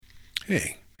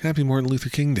Hey, happy Martin Luther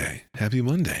King Day, happy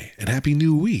Monday, and happy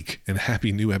new week, and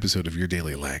happy new episode of Your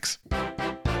Daily Lex.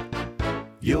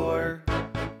 Your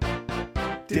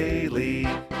Daily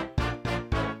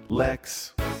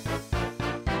Lex.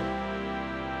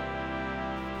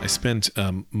 I spent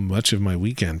much of my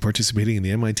weekend participating in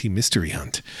the MIT Mystery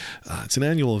Hunt. It's an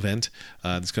annual event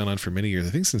that's gone on for many years,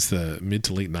 I think since the mid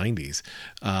to late 90s,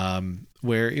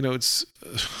 where, it's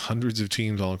hundreds of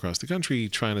teams all across the country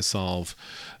trying to solve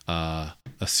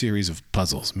a series of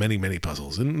puzzles, many, many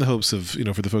puzzles, in the hopes of,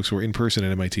 for the folks who are in person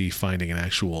at MIT, finding an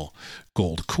actual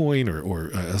gold coin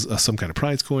or some kind of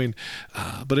prize coin.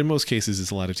 But in most cases,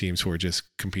 it's a lot of teams who are just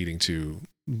competing to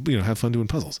have fun doing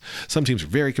puzzles. Some teams are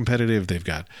very competitive. They've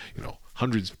got,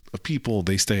 hundreds of people.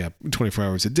 They stay up 24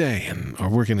 hours a day and are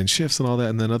working in shifts and all that.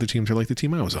 And then other teams are like the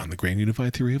team I was on, the Grand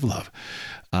Unified Theory of Love,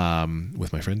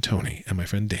 with my friend Tony and my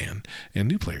friend Dan, and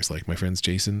new players like my friends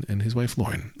Jason and his wife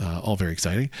Lauren, all very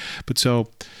exciting. But so,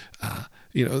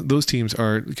 those teams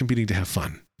are competing to have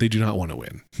fun. They do not want to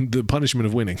win. The punishment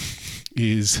of winning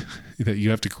is that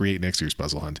you have to create next year's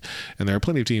puzzle hunt. And there are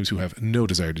plenty of teams who have no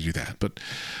desire to do that. But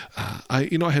I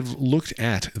have looked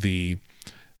at the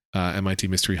MIT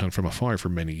Mystery Hunt from afar for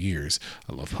many years.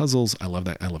 I love puzzles. I love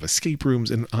that. I love escape rooms.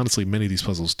 And honestly, many of these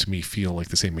puzzles to me feel like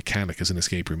the same mechanic as an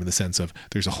escape room in the sense of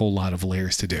there's a whole lot of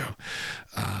layers to do.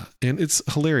 And it's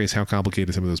hilarious how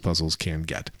complicated some of those puzzles can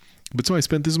get. But so this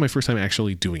is my first time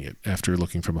actually doing it after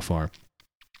looking from afar.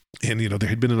 And, there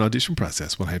had been an audition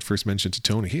process when I had first mentioned to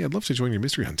Tony, hey, I'd love to join your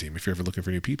mystery hunt team if you're ever looking for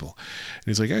new people. And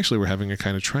he's like, actually, we're having a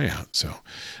kind of tryout. So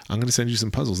I'm going to send you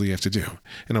some puzzles that you have to do.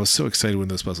 And I was so excited when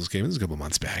those puzzles came. This was a couple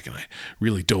months back, and I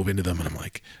really dove into them. And I'm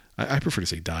like, I prefer to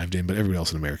say dived in, but everyone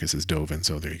else in America says dove in.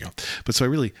 So there you go. But so I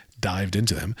really dived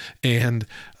into them and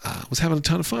was having a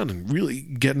ton of fun and really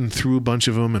getting through a bunch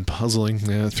of them and puzzling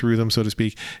through them, so to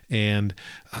speak. And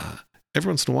every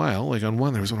once in a while, like on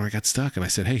one, there was one where I got stuck and I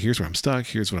said, hey, here's where I'm stuck.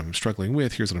 Here's what I'm struggling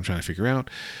with. Here's what I'm trying to figure out.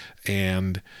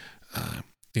 And,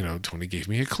 Tony gave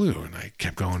me a clue and I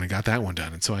kept going and got that one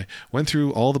done. And so I went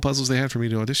through all the puzzles they had for me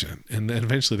to audition. And then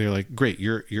eventually they're like, great,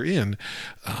 you're in.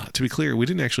 To be clear, we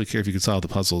didn't actually care if you could solve the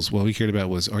puzzles. What we cared about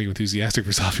was, are you enthusiastic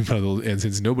for solving puzzles? And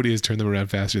since nobody has turned them around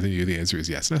faster than you, the answer is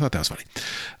yes. And I thought that was funny.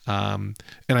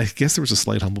 And I guess there was a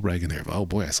slight humble brag in there of, oh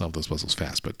boy, I solved those puzzles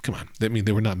fast. But come on.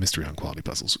 They were not mystery hunt quality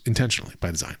puzzles, intentionally,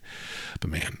 by design. But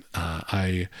man,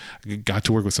 I got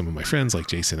to work with some of my friends like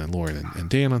Jason and Lauren and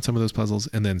Dan on some of those puzzles.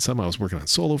 And then some I was working on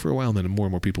solo for a while, and then more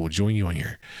and more people would join you on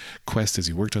your quest as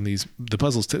you worked on the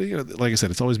puzzles. Today, like I said,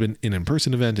 it's always been an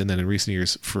in-person event, and then in recent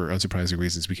years, for unsurprising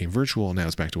reasons, became virtual, and now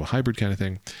it's back to a hybrid kind of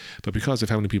thing. But because of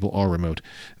how many people are remote,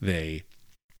 they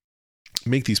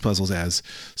make these puzzles as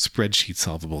spreadsheet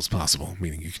solvable as possible,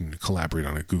 meaning you can collaborate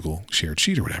on a Google shared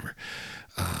sheet or whatever.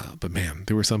 But man,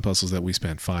 there were some puzzles that we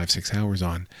spent 5-6 hours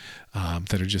on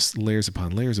that are just layers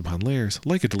upon layers upon layers,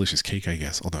 like a delicious cake, I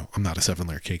guess, although I'm not a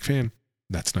 7-layer cake fan.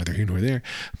 That's neither here nor there,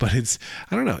 but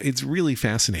it's really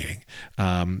fascinating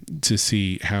to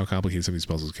see how complicated some of these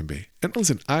puzzles can be. And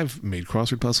listen, I've made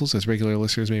crossword puzzles, as regular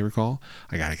listeners may recall.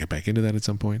 I got to get back into that at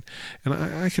some point. And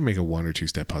I can make a 1 or 2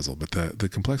 step puzzle, but the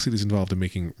complexities involved in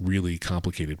making really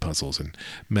complicated puzzles and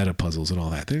meta puzzles and all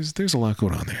that, there's a lot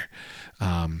going on there.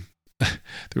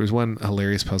 There was one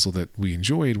hilarious puzzle that we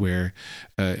enjoyed where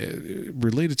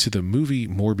related to the movie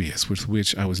Morbius, with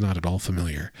which I was not at all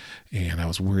familiar. And I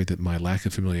was worried that my lack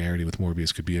of familiarity with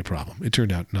Morbius could be a problem. It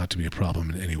turned out not to be a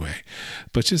problem in any way.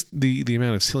 But just the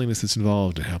amount of silliness that's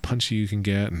involved and how punchy you can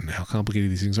get and how complicated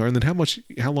these things are. And then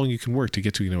how long you can work to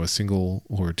get to, a single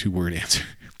or 2-word answer.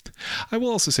 I will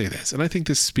also say this, and I think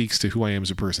this speaks to who I am as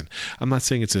a person. I'm not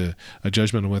saying it's a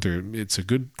judgment on whether it's a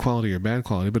good quality or bad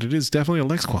quality, but it is definitely a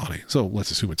Lex quality. So let's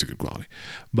assume it's a good quality.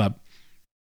 But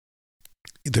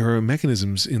there are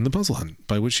mechanisms in the puzzle hunt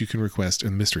by which you can request,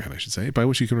 and mystery hunt, I should say, by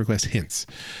which you can request hints.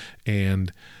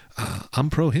 And I'm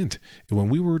pro hint. When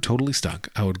we were totally stuck,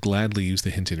 I would gladly use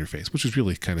the hint interface, which was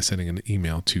really kind of sending an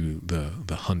email to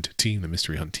the hunt team, the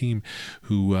mystery hunt team,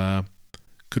 who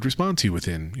could respond to you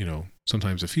within,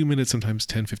 sometimes a few minutes, sometimes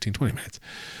 10, 15, 20 minutes.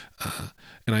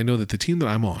 And I know that the team that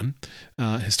I'm on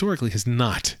historically has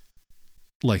not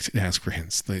liked to ask for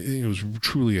hints. It was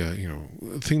truly a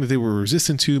thing that they were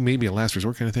resistant to, maybe a last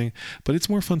resort kind of thing. But it's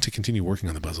more fun to continue working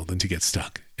on the puzzle than to get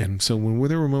stuck. And so when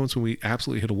there were moments when we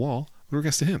absolutely hit a wall, we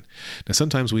request a hint. Now,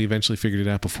 sometimes we eventually figured it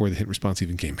out before the hint response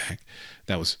even came back.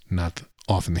 That was not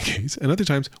often the case. And other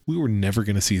times we were never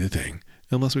going to see the thing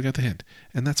unless we got the hint.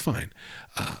 And that's fine.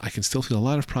 I can still feel a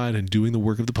lot of pride in doing the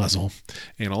work of the puzzle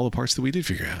and all the parts that we did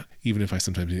figure out, even if I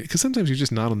sometimes need it. Because sometimes you're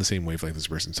just not on the same wavelength as this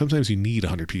person. Sometimes you need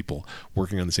 100 people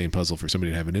working on the same puzzle for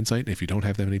somebody to have an insight. If you don't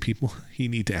have that many people, you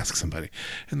need to ask somebody.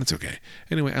 And that's okay.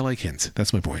 Anyway, I like hints.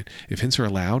 That's my point. If hints are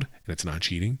allowed and it's not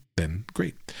cheating, then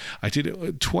great. I did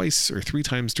it twice or 3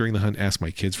 times during the hunt, ask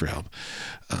my kids for help.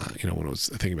 When I was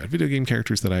thinking about video game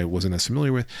characters that I wasn't as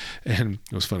familiar with. And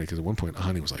it was funny because at one point,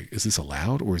 Honey was like, is this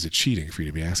allowed or is it cheating for you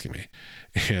to be asking me?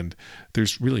 And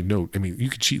there's really you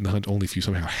could cheat in the hunt only if you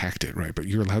somehow hacked it, right? But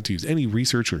you're allowed to use any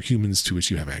research or humans to which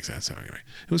you have access. So anyway,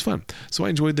 it was fun. So I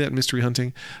enjoyed that mystery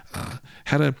hunting.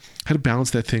 How to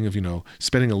balance that thing of,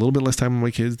 spending a little bit less time with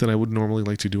my kids than I would normally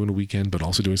like to do in a weekend, but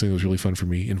also doing something that was really fun for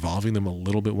me, involving them a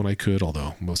little bit when I could,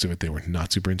 although most of it they were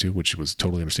not super into, which was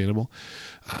totally understandable.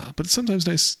 But it's sometimes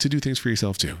nice to do things for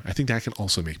yourself too. I think that can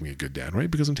also make me a good dad, right?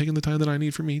 Because I'm taking the time that I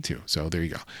need for me too. So there you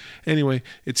go. Anyway,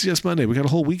 it's just Monday. We got a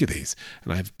whole week of these.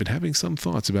 And I've been having some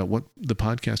thoughts about what the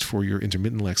podcast for your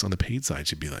intermittent Lex on the paid side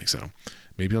should be like. So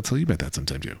maybe I'll tell you about that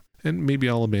sometime too. And maybe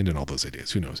I'll abandon all those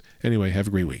ideas. Who knows? Anyway, have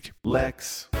a great week.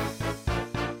 Lex.